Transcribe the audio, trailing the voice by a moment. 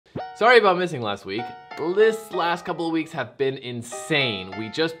Sorry about missing last week. This last couple of weeks have been insane. We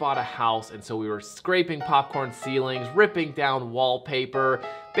just bought a house, and so we were scraping popcorn ceilings, ripping down wallpaper,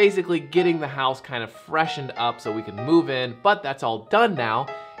 basically getting the house kind of freshened up so we could move in, but that's all done now.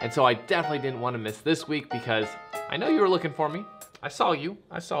 And so I definitely didn't want to miss this week because I know you were looking for me. I saw you.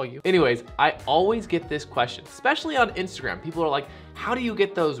 Anyways, I always get this question, especially on Instagram. People are like, how do you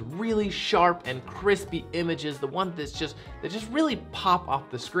get those really sharp and crispy images, the ones that just really pop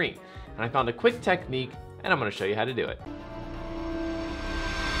off the screen? And I found a quick technique, and I'm gonna show you how to do it.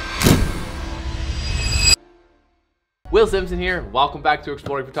 Will Simpson here. Welcome back to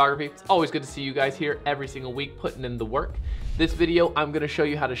Exploring Photography. It's always good to see you guys here every single week putting in the work. This video, I'm gonna show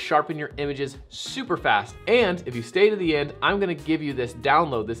you how to sharpen your images super fast. And if you stay to the end, I'm gonna give you this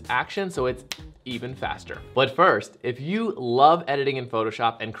download, this action, so it's even faster. But first, if you love editing in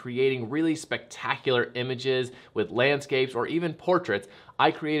Photoshop and creating really spectacular images with landscapes or even portraits, I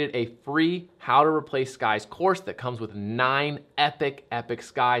created a free How to Replace Skies course that comes with 9 epic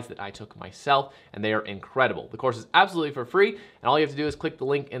skies that I took myself, and they are incredible. The course is absolutely for free, and all you have to do is click the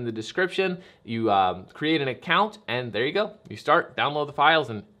link in the description. You create an account, and there you go. You start, download the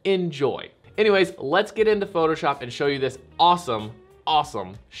files, and enjoy. Anyways, let's get into Photoshop and show you this awesome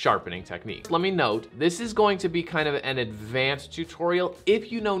sharpening technique. Let me note, this is going to be kind of an advanced tutorial.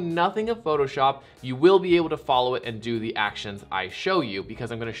 If you know nothing of Photoshop, you will be able to follow it and do the actions I show you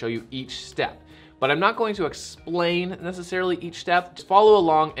because I'm gonna show you each step. But I'm not going to explain necessarily each step. Just follow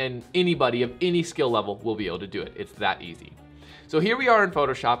along and anybody of any skill level will be able to do it. It's that easy. So here we are in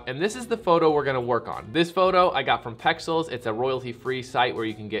Photoshop, and this is the photo we're gonna work on. This photo I got from Pexels. It's a royalty-free site where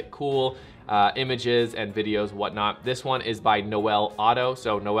you can get cool images and videos, whatnot. This one is by Noel Otto.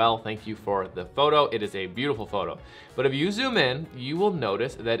 So Noel, thank you for the photo. It is a beautiful photo. But if you zoom in, you will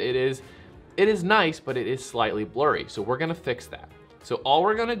notice that it is nice, but it is slightly blurry. So we're gonna fix that. So all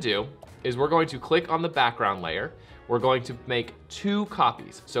we're gonna do is we're going to click on the background layer. We're going to make 2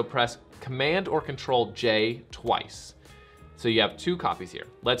 copies. So press Command or Control J twice. So you have 2 copies here.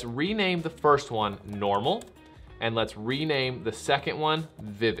 Let's rename the first one Normal, and let's rename the second one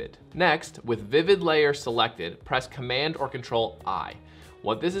Vivid. Next, with Vivid layer selected, press Command or Control I.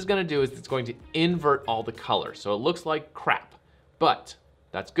 What this is gonna do is it's going to invert all the colors, so it looks like crap, but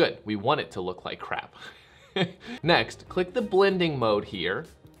that's good. We want it to look like crap. Next, click the blending mode here,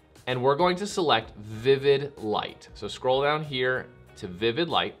 and we're going to select Vivid Light. So scroll down here to Vivid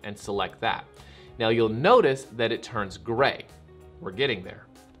Light and select that. Now you'll notice that it turns gray. We're getting there.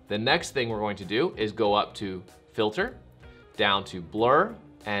 The next thing we're going to do is go up to Filter, down to Blur,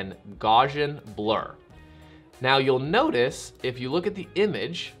 and Gaussian Blur. Now you'll notice, if you look at the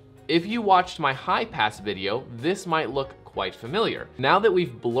image, if you watched my high pass video, this might look quite familiar. Now that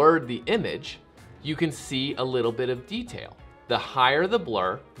we've blurred the image, you can see a little bit of detail. The higher the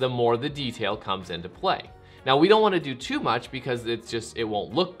blur, the more the detail comes into play. Now we don't want to do too much because it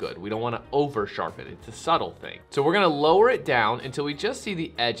won't look good. We don't want to over sharpen it. It's a subtle thing. So we're going to lower it down until we just see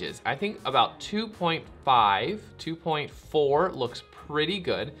the edges. I think about 2.5, 2.4 looks pretty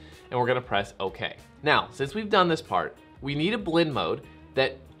good, and we're going to press OK. Now, since we've done this part, we need a blend mode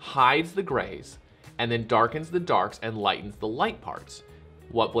that hides the grays and then darkens the darks and lightens the light parts.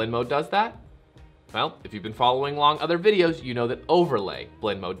 What blend mode does that? Well, if you've been following along other videos, you know that overlay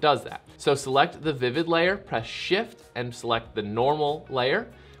blend mode does that. So select the vivid layer, press shift and select the normal layer.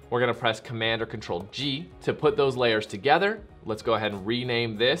 We're gonna press Command or Control G to put those layers together. Let's go ahead and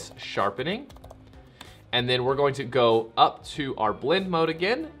rename this sharpening. And then we're going to go up to our blend mode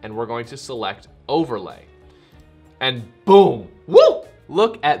again, and we're going to select overlay. And boom, woo!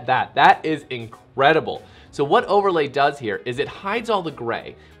 Look at that, that is incredible. So what overlay does here is it hides all the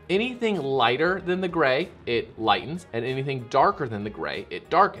gray. Anything lighter than the gray, it lightens, and anything darker than the gray, it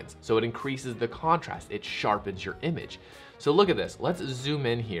darkens. So it increases the contrast, it sharpens your image. So look at this, let's zoom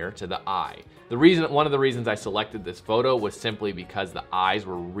in here to the eye. One of the reasons I selected this photo was simply because the eyes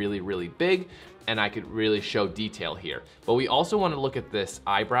were really big and I could really show detail here. But we also want to look at this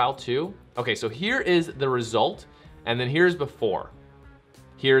eyebrow too. Okay, so here is the result, and then here's before.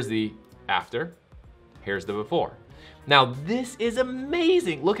 Here's the after, here's the before. Now this is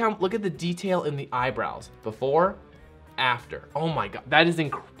amazing. Look at the detail in the eyebrows. Before, after. Oh my God, that is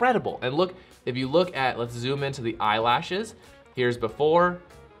incredible. And look, if you look at, let's zoom into the eyelashes. Here's before,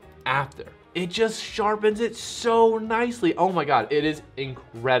 after. It just sharpens it so nicely. Oh my God, it is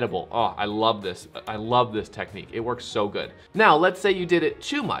incredible. Oh, I love this. I love this technique. It works so good. Now, let's say you did it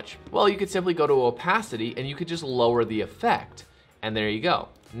too much. Well, you could simply go to opacity and you could just lower the effect. And there you go.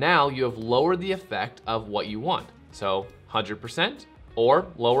 Now you have lowered the effect of what you want. So 100%, or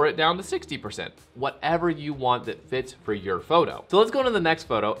lower it down to 60%, whatever you want that fits for your photo. So let's go to the next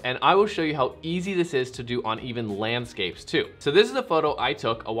photo and I will show you how easy this is to do on even landscapes too. So this is a photo I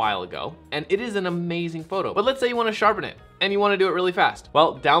took a while ago and it is an amazing photo, but let's say you want to sharpen it and you want to do it really fast.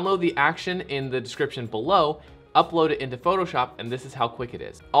 Well, download the action in the description below, upload it into Photoshop, and this is how quick it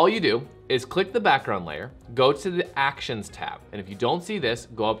is. All you do is click the background layer, go to the Actions tab, and if you don't see this,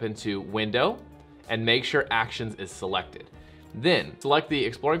 go up into Window and make sure Actions is selected. Then select the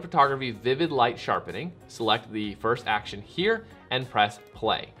Exploring Photography Vivid Light Sharpening, select the first action here and press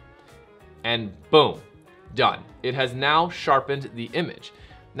play. And boom, done. It has now sharpened the image.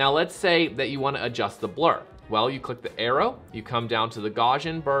 Now let's say that you want to adjust the blur. Well, you click the arrow, you come down to the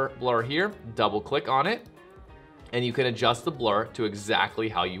Gaussian blur here, double click on it, and you can adjust the blur to exactly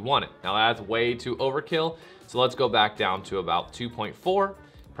how you want it. Now that's way too overkill, so let's go back down to about 2.4,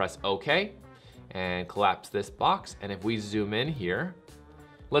 press OK, and collapse this box. And if we zoom in here,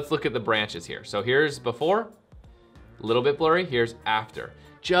 let's look at the branches here. So here's before, a little bit blurry, here's after.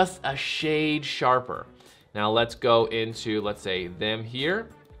 Just a shade sharper. Now let's go into, let's say, them here.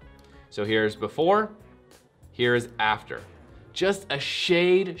 So here's before, here's after. Just a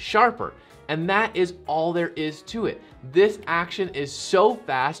shade sharper. And that is all there is to it. This action is so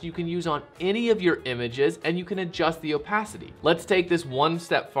fast you can use on any of your images and you can adjust the opacity. Let's take this one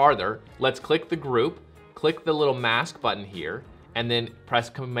step farther. Let's click the group, click the little mask button here, and then press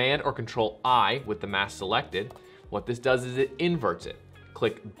Command or Control I with the mask selected. What this does is it inverts it.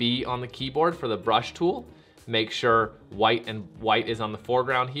 Click B on the keyboard for the brush tool. Make sure white is on the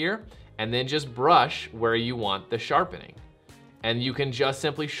foreground here, and then just brush where you want the sharpening. And you can just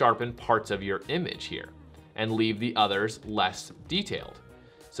simply sharpen parts of your image here and leave the others less detailed.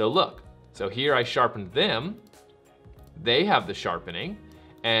 So look, so here I sharpened them, they have the sharpening,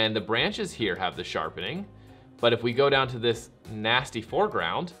 and the branches here have the sharpening. But if we go down to this nasty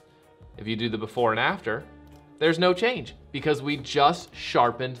foreground, if you do the before and after, there's no change because we just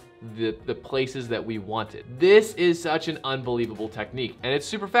sharpened the places that we wanted. This is such an unbelievable technique and it's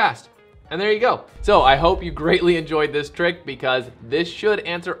super fast. And there you go. So I hope you greatly enjoyed this trick because this should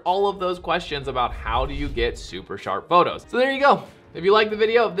answer all of those questions about how do you get super sharp photos. So there you go. If you liked the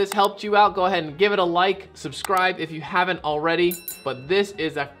video, if this helped you out, go ahead and give it a like, subscribe if you haven't already. But this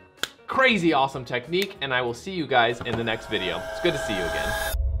is a crazy awesome technique and I will see you guys in the next video. It's good to see you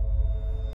again.